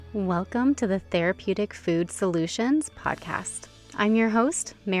Welcome to the Therapeutic Food Solutions podcast. I'm your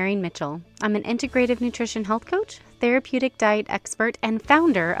host, Marian Mitchell. I'm an integrative nutrition health coach, therapeutic diet expert, and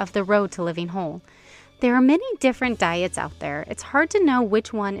founder of The Road to Living Whole. There are many different diets out there. It's hard to know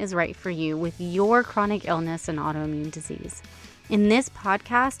which one is right for you with your chronic illness and autoimmune disease. In this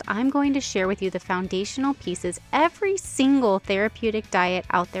podcast, I'm going to share with you the foundational pieces every single therapeutic diet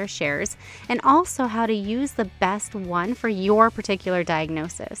out there shares, and also how to use the best one for your particular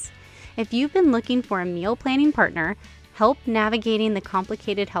diagnosis. If you've been looking for a meal planning partner, help navigating the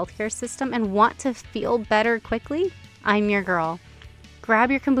complicated healthcare system, and want to feel better quickly, I'm your girl.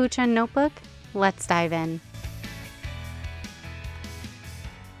 Grab your kombucha and notebook. Let's dive in.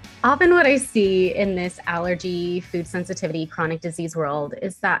 Often what I see in this allergy, food sensitivity, chronic disease world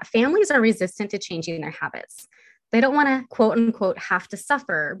is that families are resistant to changing their habits. They don't want to, quote unquote, have to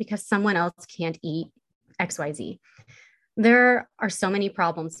suffer because someone else can't eat XYZ. There are so many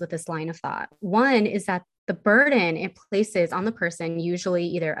problems with this line of thought. One is that the burden it places on the person, usually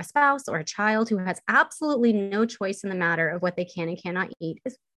either a spouse or a child who has absolutely no choice in the matter of what they can and cannot eat,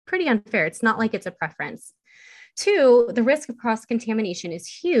 is pretty unfair. It's not like it's a preference. Two, the risk of cross-contamination is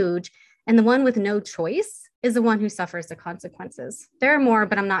huge, and the one with no choice is the one who suffers the consequences. There are more,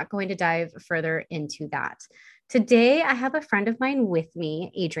 but I'm not going to dive further into that. Today, I have a friend of mine with me,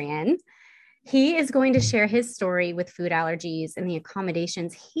 Adrian. He is going to share his story with food allergies and the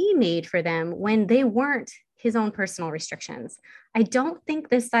accommodations he made for them when they weren't his own personal restrictions. I don't think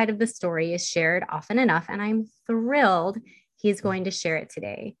this side of the story is shared often enough, and I'm thrilled he's going to share it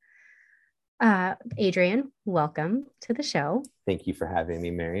today. Adrian, welcome to the show. Thank you for having me,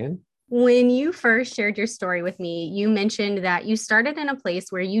 Marian. When you first shared your story with me, you mentioned that you started in a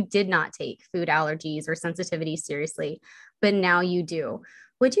place where you did not take food allergies or sensitivity seriously, but now you do.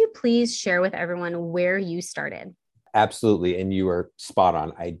 Would you please share with everyone where you started? Absolutely. And you are spot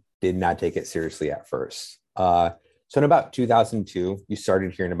on. I did not take it seriously at first. So in about 2002, you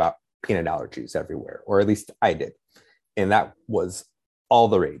started hearing about peanut allergies everywhere, or at least I did. And that was all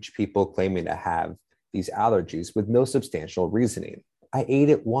the rage, people claiming to have these allergies with no substantial reasoning. I ate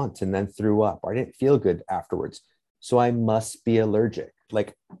it once and then threw up, or I didn't feel good afterwards, so I must be allergic.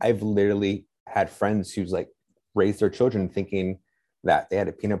 Like, I've literally had friends who's like raised their children thinking that they had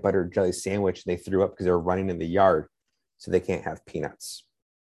a peanut butter jelly sandwich and they threw up because they were running in the yard, so they can't have peanuts.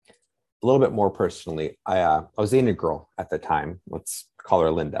 A little bit more personally, I was dating a girl at the time, let's call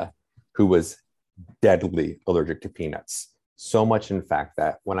her Linda, who was deadly allergic to peanuts. So much, in fact,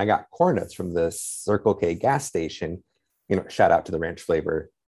 that when I got corn nuts from the Circle K gas station, shout out to the ranch flavor,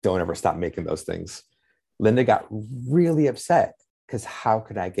 don't ever stop making those things. Linda got really upset because how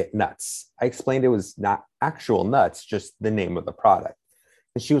could I get nuts? I explained it was not actual nuts, just the name of the product.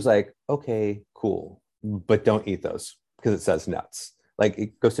 And she was like, okay, cool, but don't eat those because it says nuts. Like,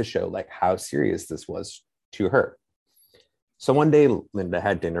 it goes to show like how serious this was to her. So one day, Linda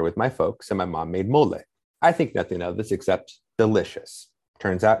had dinner with my folks and my mom made mole. I think nothing of this except delicious.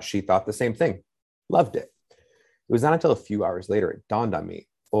 Turns out she thought the same thing. Loved it. It was not until a few hours later it dawned on me,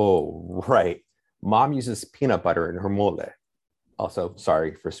 oh, right. Mom uses peanut butter in her mole. Also,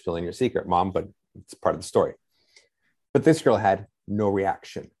 sorry for spilling your secret, Mom, but it's part of the story. But this girl had no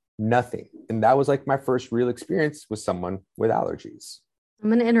reaction, nothing. And that was like my first real experience with someone with allergies. I'm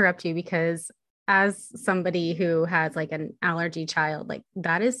going to interrupt you because as somebody who has like an allergy child, like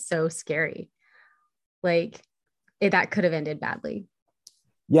that is so scary. Like that could have ended badly.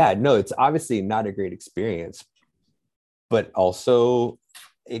 Yeah, no, it's obviously not a great experience, but also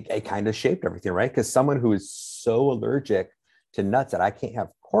it kind of shaped everything, right? Because someone who is so allergic to nuts that I can't have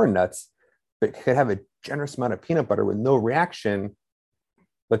corn nuts, but could have a generous amount of peanut butter with no reaction.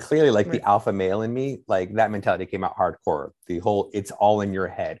 But clearly, like right. The alpha male in me, like that mentality came out hardcore. The whole it's all in your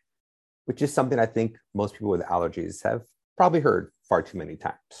head, which is something I think most people with allergies have probably heard far too many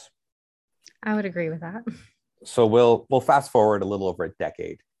times. I would agree with that. So we'll fast forward a little over a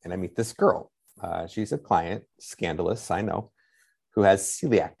decade, and I meet this girl. She's a client, scandalous, I know, who has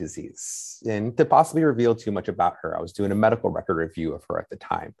celiac disease. And to possibly reveal too much about her, I was doing a medical record review of her at the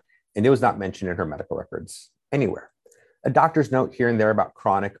time, and it was not mentioned in her medical records anywhere. A doctor's note here and there about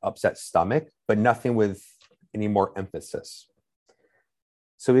chronic upset stomach, but nothing with any more emphasis.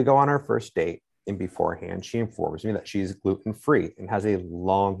 So we go on our first date, and beforehand, she informs me that she's gluten-free and has a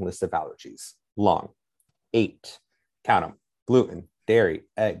long list of allergies. Long. 8. Count them. Gluten, dairy,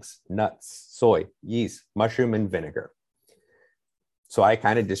 eggs, nuts, soy, yeast, mushroom, and vinegar. So I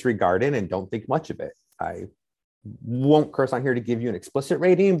kind of disregard it and don't think much of it. I won't curse on here to give you an explicit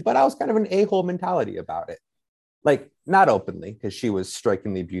rating, but I was kind of an a-hole mentality about it. Like, not openly, because she was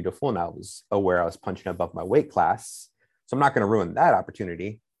strikingly beautiful and I was aware I was punching above my weight class. So I'm not going to ruin that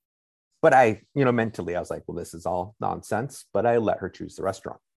opportunity. But I, mentally, I was like, well, this is all nonsense. But I let her choose the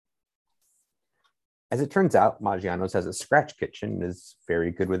restaurant. As it turns out, Maggiano's has a scratch kitchen and is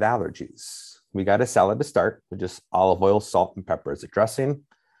very good with allergies. We got a salad to start with just olive oil, salt, and pepper as a dressing,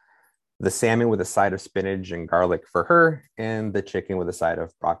 the salmon with a side of spinach and garlic for her, and the chicken with a side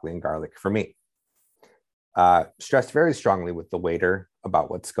of broccoli and garlic for me. Stressed very strongly with the waiter about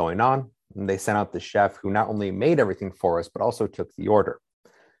what's going on. And they sent out the chef who not only made everything for us, but also took the order.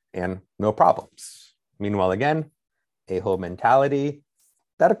 And no problems. Meanwhile, again, a-hole mentality,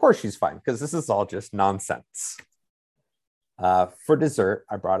 that of course she's fine, because this is all just nonsense. For dessert,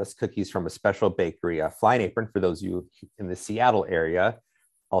 I brought us cookies from a special bakery, a Flying Apron, for those of you in the Seattle area.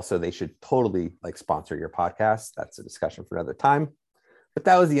 Also, they should totally sponsor your podcast. That's a discussion for another time. But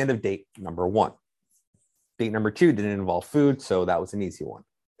that was the end of date number 1. Date number 2 didn't involve food, so that was an easy one.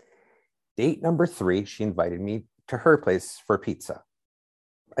 Date number 3, she invited me to her place for pizza.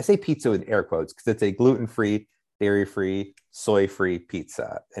 I say pizza with air quotes because it's a gluten-free, dairy-free, soy-free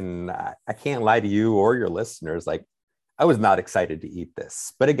pizza. And I can't lie to you or your listeners, I was not excited to eat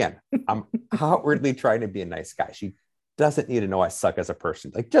this. But again, I'm outwardly trying to be a nice guy. She doesn't need to know I suck as a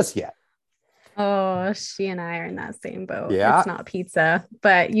person, just yet. Oh, she and I are in that same boat. Yeah. It's not pizza,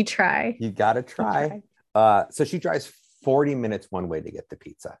 but you try. You got to try. So she drives 40 minutes one way to get the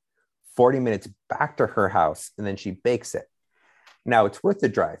pizza, 40 minutes back to her house, and then she bakes it. Now, it's worth the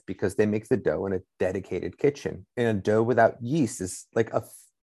drive because they make the dough in a dedicated kitchen. And a dough without yeast is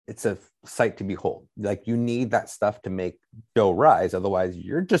it's a sight to behold. You need that stuff to make dough rise. Otherwise,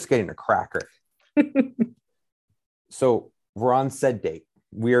 you're just getting a cracker. So we're on said date.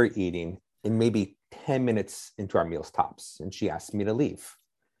 We are eating, and maybe 10 minutes into our meals tops. And she asked me to leave.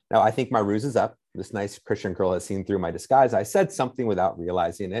 Now, I think my ruse is up. This nice Christian girl has seen through my disguise. I said something without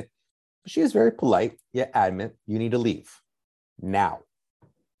realizing it. She is very polite, yet adamant, you need to leave now.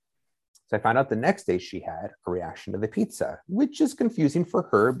 So I found out the next day she had a reaction to the pizza, which is confusing for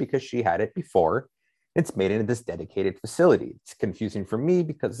her because she had it before. It's made in this dedicated facility. It's confusing for me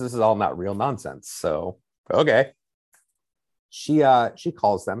because this is all not real nonsense. So, okay. She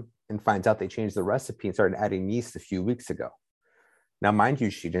calls them and finds out they changed the recipe and started adding yeast a few weeks ago. Now, mind you,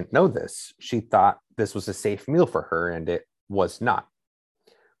 she didn't know this. She thought this was a safe meal for her, and it was not.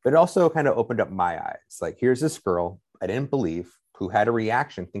 But it also kind of opened up my eyes. Here's this girl I didn't believe who had a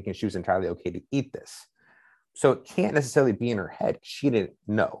reaction thinking she was entirely okay to eat this. So it can't necessarily be in her head. She didn't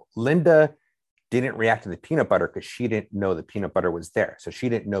know. Linda didn't react to the peanut butter because she didn't know the peanut butter was there. So she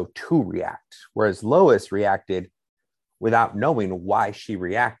didn't know to react. Whereas Lois reacted without knowing why she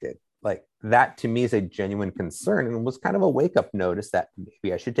reacted. That to me is a genuine concern and was kind of a wake-up notice that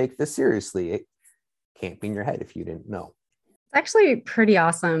maybe I should take this seriously. It can't be in your head if you didn't know. It's actually pretty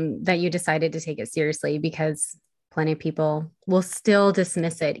awesome that you decided to take it seriously, because plenty of people will still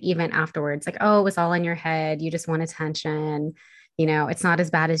dismiss it even afterwards. Oh, it was all in your head. You just want attention. It's not as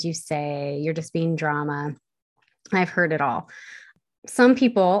bad as you say. You're just being drama. I've heard it all. Some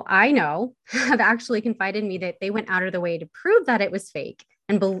people I know have actually confided in me that they went out of the way to prove that it was fake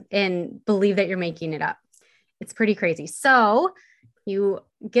and believe that you're making it up. It's pretty crazy. So you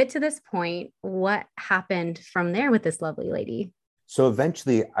get to this point. What happened from there with this lovely lady? So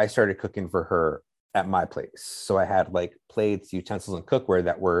eventually I started cooking for her at my place. So I had plates, utensils, and cookware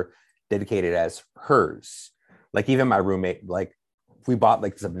that were dedicated as hers. Even my roommate, we bought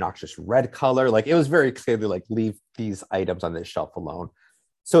this obnoxious red color. It was very clearly leave these items on this shelf alone.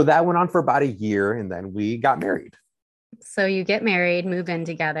 So that went on for about a year, and then we got married. So you get married, move in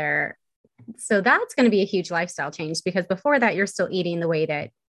together. So that's going to be a huge lifestyle change, because before that, you're still eating the way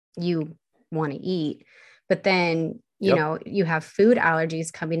that you want to eat. But then, you have food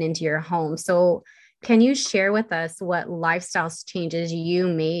allergies coming into your home. So can you share with us what lifestyle changes you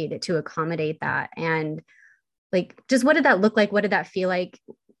made to accommodate that? And just what did that look like? What did that feel like?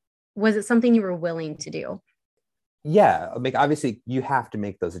 Was it something you were willing to do? Yeah, obviously you have to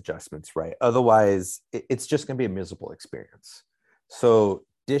make those adjustments, right? Otherwise, it's just going to be a miserable experience. So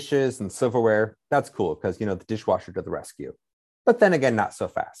dishes and silverware, that's cool because, the dishwasher to the rescue. But then again, not so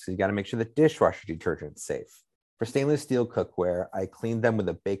fast. So you got to make sure the dishwasher detergent's safe. For stainless steel cookware, I cleaned them with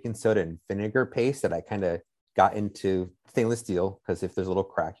a baking soda and vinegar paste that I kind of got into stainless steel because if there's a little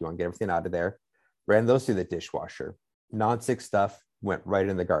crack, you want to get everything out of there. Ran those through the dishwasher. Non-stick stuff went right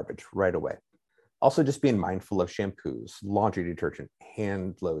in the garbage right away. Also, just being mindful of shampoos, laundry detergent,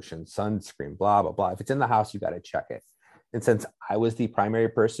 hand lotion, sunscreen, blah, blah, blah. If it's in the house, you got to check it. And since I was the primary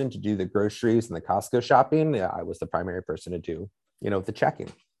person to do the groceries and the Costco shopping, I was the primary person to do, the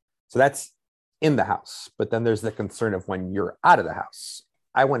checking. So that's in the house. But then there's the concern of when you're out of the house.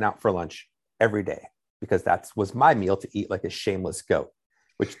 I went out for lunch every day because that was my meal to eat like a shameless goat,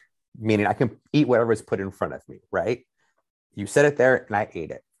 which meaning I can eat whatever is put in front of me, right? You set it there and I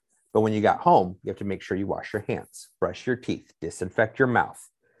ate it. But when you got home, you have to make sure you wash your hands, brush your teeth, disinfect your mouth.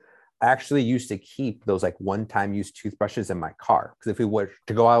 I actually used to keep those like one-time use toothbrushes in my car because if we were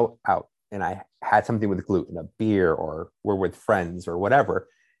to go out and I had something with gluten, a beer, or we're with friends or whatever,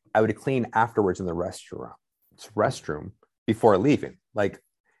 I would clean afterwards in the restroom before leaving. Like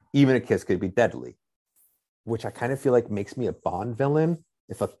even a kiss could be deadly, which I kind of feel like makes me a Bond villain.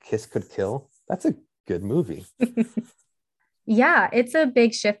 If a kiss could kill, that's a good movie. Yeah, it's a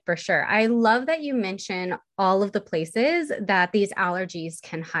big shift for sure. I love that you mention all of the places that these allergies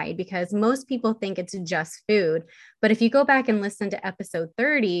can hide because most people think it's just food. But if you go back and listen to episode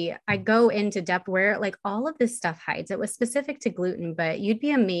 30, I go into depth where like all of this stuff hides. It was specific to gluten, but you'd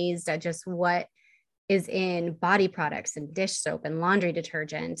be amazed at just what is in body products and dish soap and laundry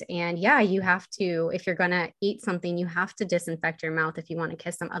detergent. And yeah, you have to, if you're going to eat something, you have to disinfect your mouth if you want to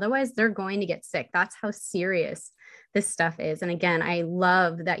kiss them. Otherwise, they're going to get sick. That's how serious this stuff is. And again, I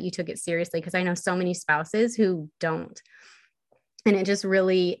love that you took it seriously because I know so many spouses who don't. And it just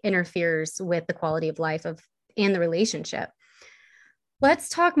really interferes with the quality of life of and the relationship. Let's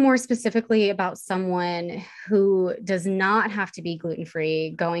talk more specifically about someone who does not have to be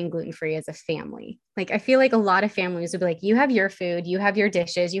gluten-free, going gluten-free as a family. Like, I feel like a lot of families would be like, you have your food, you have your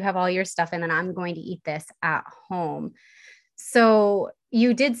dishes, you have all your stuff, and then I'm going to eat this at home. So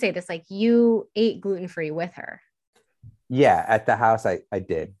you did say this, like you ate gluten-free with her. Yeah, at the house, I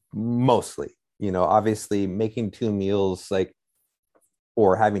did mostly, obviously making two meals, like,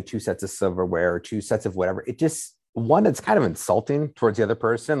 or having two sets of silverware or two sets of whatever. It just, one, it's kind of insulting towards the other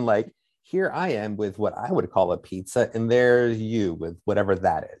person. Like, here I am with what I would call a pizza, and there's you with whatever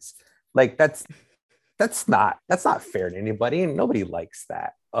that is. Like, that's not fair to anybody, and nobody likes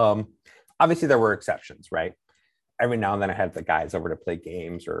that. Obviously there were exceptions, right? Every now and then I had the guys over to play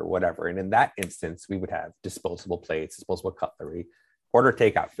games or whatever. And in that instance, we would have disposable plates, disposable cutlery, order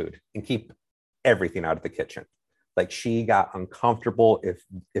takeout food, and keep everything out of the kitchen. Like she got uncomfortable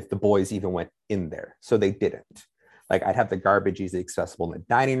if the boys even went in there. So they didn't. Like I'd have the garbage easily accessible in the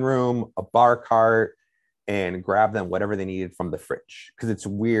dining room, a bar cart, and grab them whatever they needed from the fridge. Because it's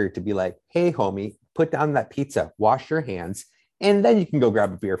weird to be like, hey, homie, put down that pizza, wash your hands, and then you can go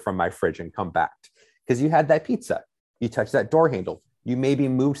grab a beer from my fridge and come back. Because you had that pizza, you touched that door handle, you maybe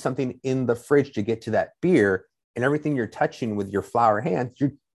moved something in the fridge to get to that beer, and everything you're touching with your flour hands,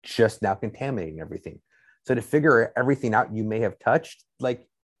 you're just now contaminating everything. So to figure everything out you may have touched, like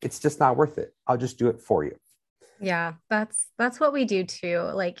it's just not worth it. I'll just do it for you. Yeah, that's what we do too.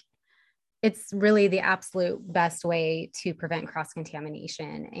 Like it's really the absolute best way to prevent cross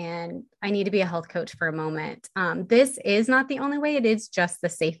contamination. And I need to be a health coach for a moment. This is not the only way, it is just the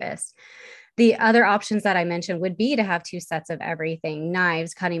safest. The other options that I mentioned would be to have two sets of everything: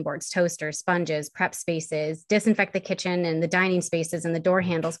 knives, cutting boards, toasters, sponges, prep spaces, disinfect the kitchen and the dining spaces and the door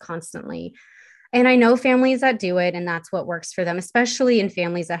handles constantly. And I know families that do it, and that's what works for them, especially in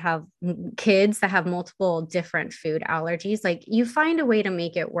families that have kids that have multiple different food allergies. Like you find a way to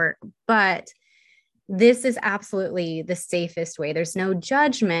make it work, but this is absolutely the safest way. There's no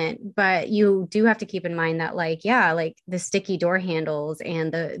judgment, but you do have to keep in mind that, like, yeah, like the sticky door handles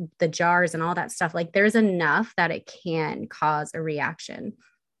and the jars and all that stuff, like there's enough that it can cause a reaction.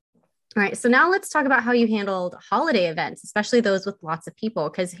 All right. So now let's talk about how you handled holiday events, especially those with lots of people.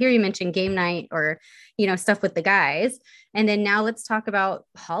 Because here you mentioned game night or, stuff with the guys. And then now let's talk about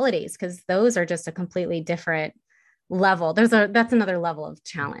holidays because those are just a completely different level. That's another level of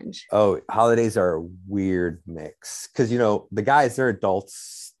challenge. Oh, holidays are a weird mix because the guys, they're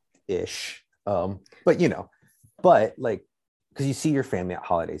adults ish. But like because you see your family at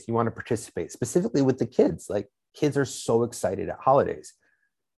holidays, you want to participate specifically with the kids. Like kids are so excited at holidays.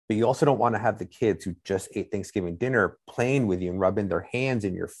 But you also don't want to have the kids who just ate Thanksgiving dinner playing with you and rubbing their hands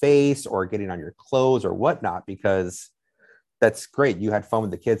in your face or getting on your clothes or whatnot, because that's great. You had fun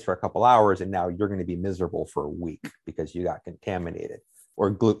with the kids for a couple hours and now you're going to be miserable for a week because you got contaminated, or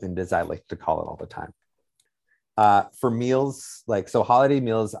gluten, as I like to call it all the time. For meals, so holiday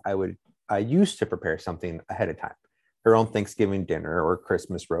meals, I used to prepare something ahead of time, her own Thanksgiving dinner or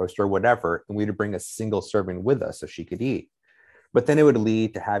Christmas roast or whatever, and we'd bring a single serving with us so she could eat. But then it would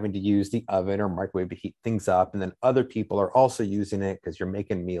lead to having to use the oven or microwave to heat things up. And then other people are also using it because you're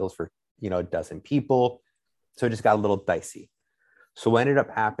making meals for, a dozen people. So it just got a little dicey. So what ended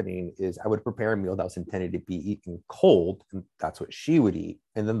up happening is I would prepare a meal that was intended to be eaten cold, and that's what she would eat.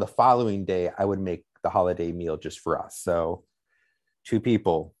 And then the following day, I would make the holiday meal just for us. So two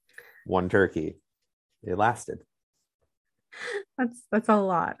people, one turkey. It lasted. That's a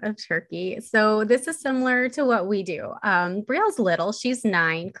lot of turkey. So this is similar to what we do. Brielle's little, she's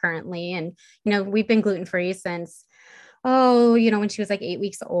 9 currently, and we've been gluten-free since when she was like 8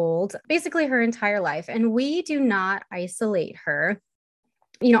 weeks old, basically her entire life. And we do not isolate her.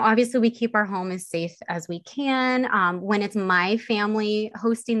 Obviously we keep our home as safe as we can. When it's my family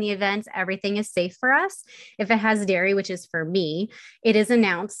hosting the events, everything is safe for us. If it has dairy, which is for me, it is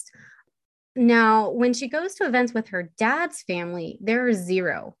announced. Now, when she goes to events with her dad's family, there are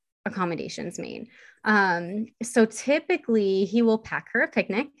 0 accommodations made. So typically he will pack her a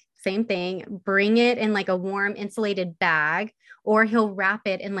picnic, same thing, bring it in like a warm insulated bag, or he'll wrap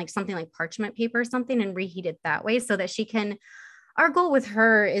it in like something like parchment paper or something and reheat it that way so that she can. Our goal with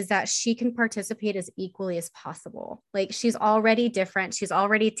her is that she can participate as equally as possible. Like she's already different. She's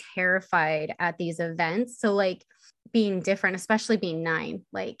already terrified at these events. So like being different, especially being 9,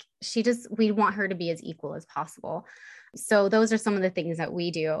 like we want her to be as equal as possible. So those are some of the things that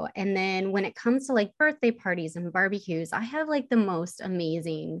we do. And then when it comes to like birthday parties and barbecues, I have like the most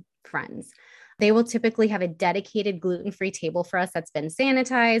amazing friends. They will typically have a dedicated gluten-free table for us that's been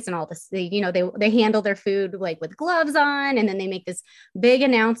sanitized and all this, they handle their food like with gloves on. And then they make this big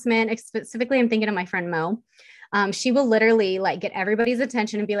announcement. Specifically, I'm thinking of my friend Mo. She will literally like get everybody's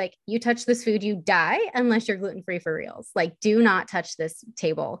attention and be like, you touch this food, you die unless you're gluten-free for reals. Like, do not touch this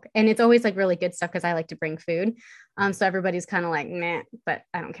table. And it's always like really good stuff because I like to bring food. So everybody's kind of like, nah, but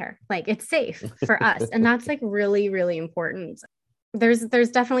I don't care. Like it's safe for us. And that's like really, really important. There's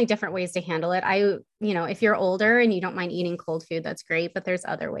definitely different ways to handle it. If you're older and you don't mind eating cold food, that's great, but there's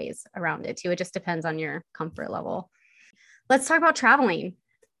other ways around it too. It just depends on your comfort level. Let's talk about traveling.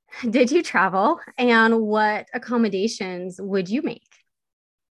 Did you travel, and what accommodations would you make?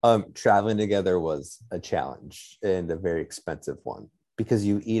 Traveling together was a challenge and a very expensive one because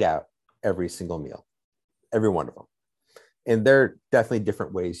you eat out every single meal, every one of them. And there are definitely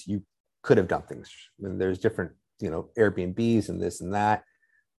different ways you could have done things. And there's different, Airbnbs and this and that.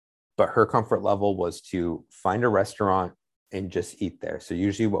 But her comfort level was to find a restaurant and just eat there. So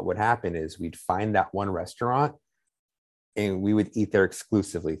usually what would happen is we'd find that one restaurant and we would eat there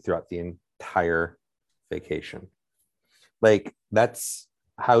exclusively throughout the entire vacation. Like that's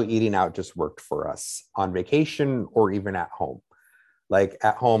how eating out just worked for us on vacation or even at home. Like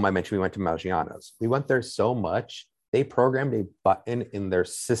at home, I mentioned we went to Maggiano's. We went there so much, they programmed a button in their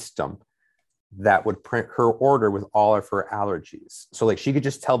system that would print her order with all of her allergies. So like she could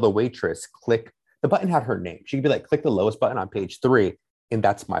just tell the waitress, click, the button had her name. She could be like, click the lowest button on page 3, and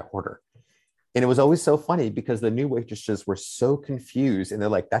that's my order. And it was always so funny because the new waitresses were so confused and they're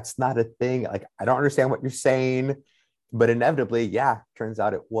like, that's not a thing. Like, I don't understand what you're saying. But inevitably, yeah, turns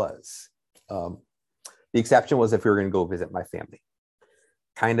out it was. The exception was if we were going to go visit my family.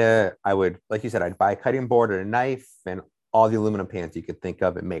 I would, like you said, I'd buy a cutting board and a knife and all the aluminum pans you could think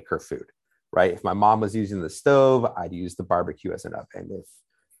of and make her food, right? If my mom was using the stove, I'd use the barbecue as an oven. If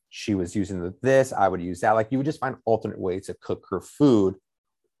she was using this, I would use that. Like you would just find alternate ways to cook her food,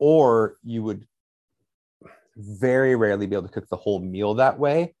 or you would very rarely be able to cook the whole meal that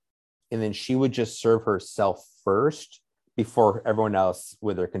way. And then she would just serve herself first before everyone else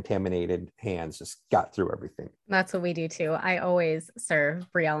with their contaminated hands just got through everything. That's what we do too. I always serve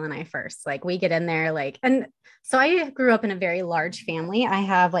Brielle and I first. Like we get in there and so I grew up in a very large family. I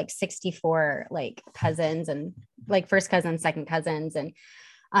have like 64 like cousins and like first cousins, second cousins.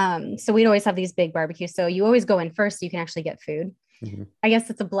 And so we'd always have these big barbecues. So you always go in first so you can actually get food. Mm-hmm. I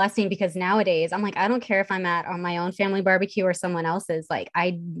guess it's a blessing because nowadays I'm like, I don't care if I'm on my own family barbecue or someone else's.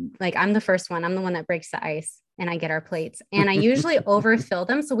 I'm the first one. I'm the one that breaks the ice and I get our plates, and I usually overfill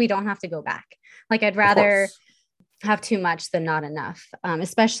them so we don't have to go back. Like I'd rather have too much than not enough,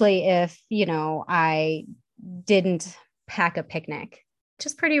 especially if, I didn't pack a picnic, which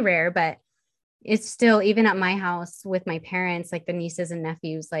is pretty rare, but it's still, even at my house with my parents, like the nieces and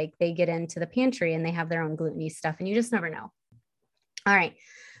nephews, like they get into the pantry and they have their own gluten-y stuff and you just never know. All right.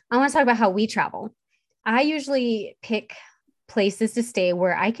 I want to talk about how we travel. I usually pick places to stay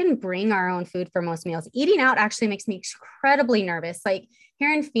where I can bring our own food for most meals. Eating out actually makes me incredibly nervous. Like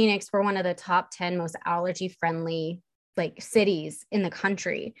here in Phoenix, we're one of the top 10 most allergy friendly like cities in the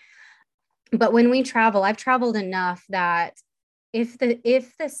country. But when we travel, I've traveled enough that if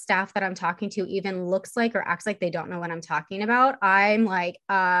the staff that I'm talking to even looks like or acts like they don't know what I'm talking about, I'm like,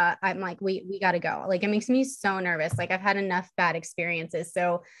 we got to go. Like, it makes me so nervous. Like I've had enough bad experiences.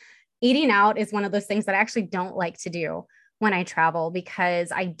 So eating out is one of those things that I actually don't like to do when I travel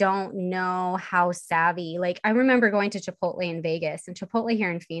because I don't know how savvy. Like I remember going to Chipotle in Vegas, and Chipotle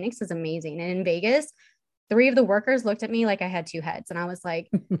here in Phoenix is amazing. And in Vegas, 3 of the workers looked at me like I had 2 heads. And I was like,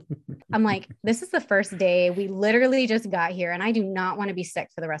 I'm like, this is the first day. We literally just got here and I do not want to be sick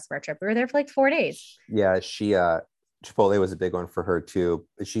for the rest of our trip. We were there for like 4 days. Yeah, Chipotle was a big one for her too.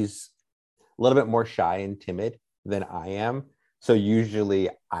 But she's a little bit more shy and timid than I am. So usually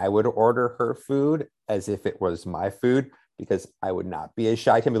I would order her food as if it was my food because I would not be as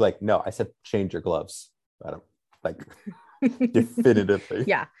shy. I can be like, no, I said change your gloves. I don't like definitively.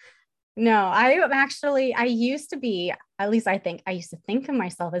 Yeah. No, I used to be, at least I used to think of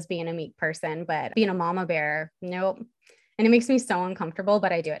myself as being a meek person, but being a mama bear, nope. And it makes me so uncomfortable,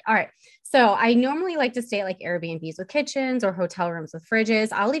 but I do it. All right. So I normally like to stay at like Airbnbs with kitchens or hotel rooms with fridges.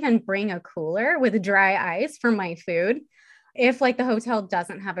 I'll even bring a cooler with dry ice for my food if like the hotel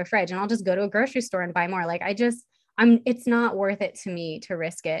doesn't have a fridge, and I'll just go to a grocery store and buy more. Like it's not worth it to me to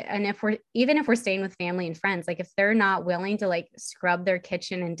risk it. And even if we're staying with family and friends, like if they're not willing to like scrub their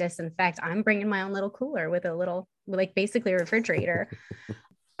kitchen and disinfect, I'm bringing my own little cooler with a little, like basically a refrigerator.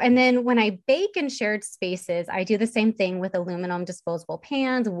 And then when I bake in shared spaces, I do the same thing with aluminum disposable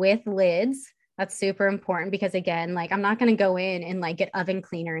pans with lids. That's super important because again, like I'm not going to go in and like get oven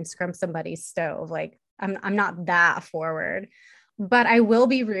cleaner and scrub somebody's stove. Like I'm not that forward, but I will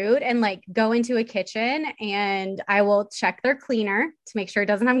be rude and like go into a kitchen and I will check their cleaner to make sure it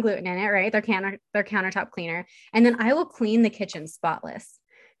doesn't have gluten in it, right? Their countertop cleaner. And then I will clean the kitchen spotless.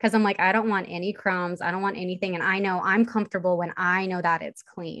 Because I'm like, I don't want any crumbs. I don't want anything. And I know I'm comfortable when I know that it's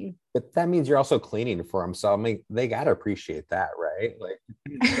clean. But that means you're also cleaning for them. So I mean, they got to appreciate that, right? Like,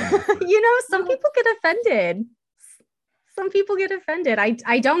 Some people get offended.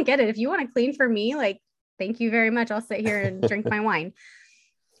 I don't get it. If you want to clean for me, like, thank you very much. I'll sit here and drink my wine.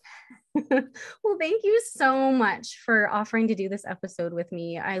 Well, thank you so much for offering to do this episode with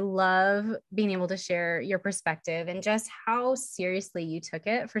me. I love being able to share your perspective and just how seriously you took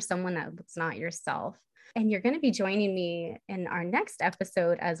it for someone that's not yourself. And you're going to be joining me in our next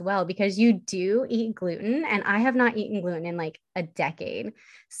episode as well, because you do eat gluten and I have not eaten gluten in like a decade.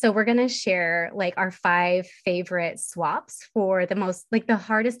 So we're going to share like our 5 favorite swaps for the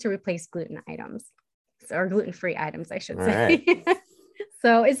hardest to replace gluten items, or gluten-free items, I should say. Right.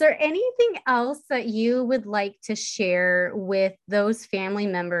 So is there anything else that you would like to share with those family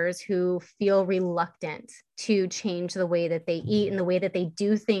members who feel reluctant to change the way that they eat and the way that they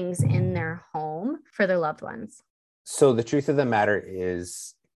do things in their home for their loved ones? So the truth of the matter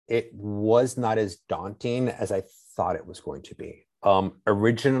is it was not as daunting as I thought it was going to be.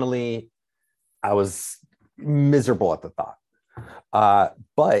 Originally, I was miserable at the thought.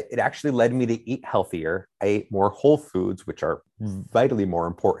 But it actually led me to eat healthier. I ate more whole foods, which are vitally more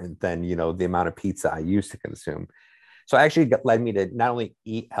important than, the amount of pizza I used to consume. So it actually led me to not only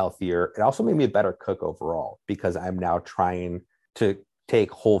eat healthier, it also made me a better cook overall, because I'm now trying to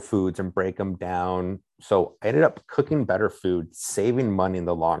take whole foods and break them down. So I ended up cooking better food, saving money in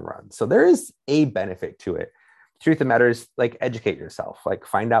the long run. So there is a benefit to it. Truth of the matter is, like, educate yourself, like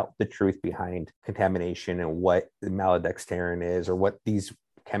find out the truth behind contamination and what the maltodextrin is, or what these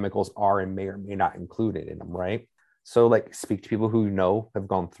chemicals are and may or may not include it in them, right? So like speak to people who have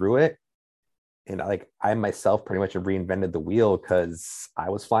gone through it. And like I myself pretty much have reinvented the wheel because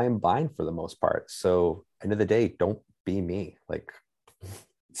I was flying blind for the most part. So end of the day, don't be me. Like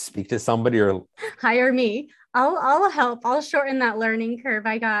speak to somebody or hire me. I'll help. I'll shorten that learning curve.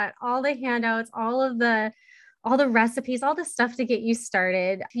 I got all the handouts, all the recipes, all the stuff to get you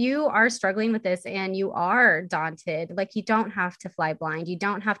started. If you are struggling with this and you are daunted, like you don't have to fly blind. You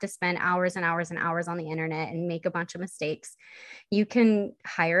don't have to spend hours and hours and hours on the internet and make a bunch of mistakes. You can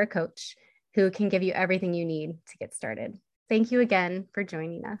hire a coach who can give you everything you need to get started. Thank you again for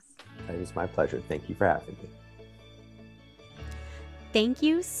joining us. It was my pleasure. Thank you for having me. Thank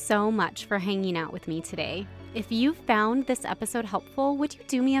you so much for hanging out with me today. If you found this episode helpful, would you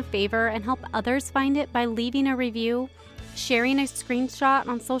do me a favor and help others find it by leaving a review, sharing a screenshot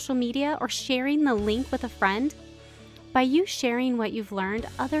on social media, or sharing the link with a friend? By you sharing what you've learned,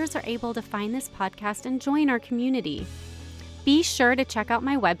 others are able to find this podcast and join our community. Be sure to check out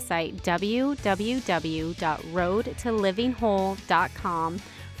my website, www.roadtolivingwhole.com,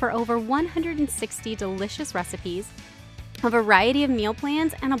 for over 160 delicious recipes, a variety of meal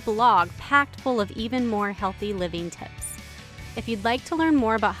plans, and a blog packed full of even more healthy living tips. If you'd like to learn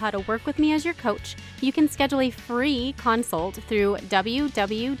more about how to work with me as your coach, you can schedule a free consult through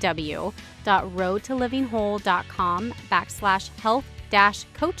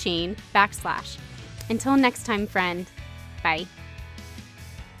www.roadtolivingwhole.com/health-coaching/. Until next time, friend. Bye.